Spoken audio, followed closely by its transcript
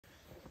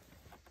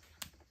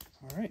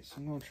Alright, so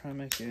I'm going to try and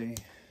make a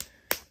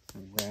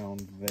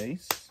round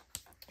vase.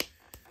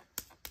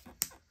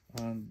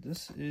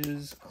 This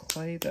is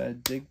clay that I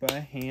dig by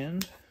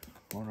hand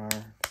on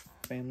our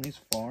family's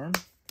farm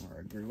where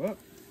I grew up.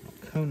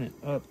 I'll cone it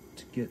up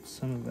to get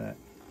some of that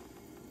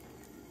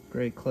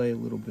gray clay a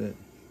little bit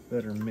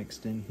better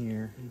mixed in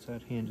here.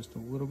 Inside hand just a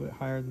little bit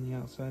higher than the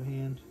outside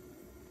hand.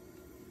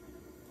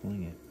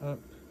 Pulling it up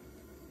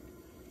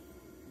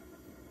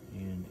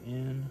and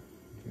in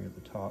here at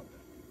the top.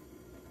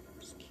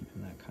 Just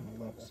keeping that kind of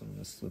level. So I'm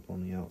going to slip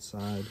on the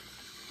outside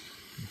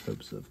in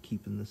hopes of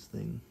keeping this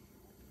thing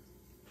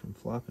from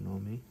flopping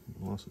on me.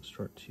 I'll also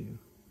start to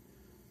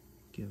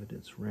give it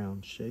its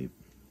round shape.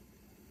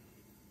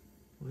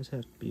 Always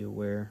have to be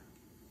aware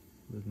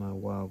with my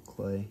wild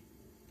clay.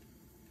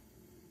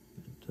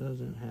 It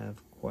doesn't have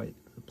quite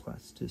the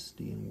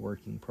plasticity and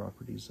working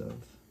properties of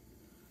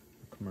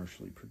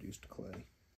commercially produced clay.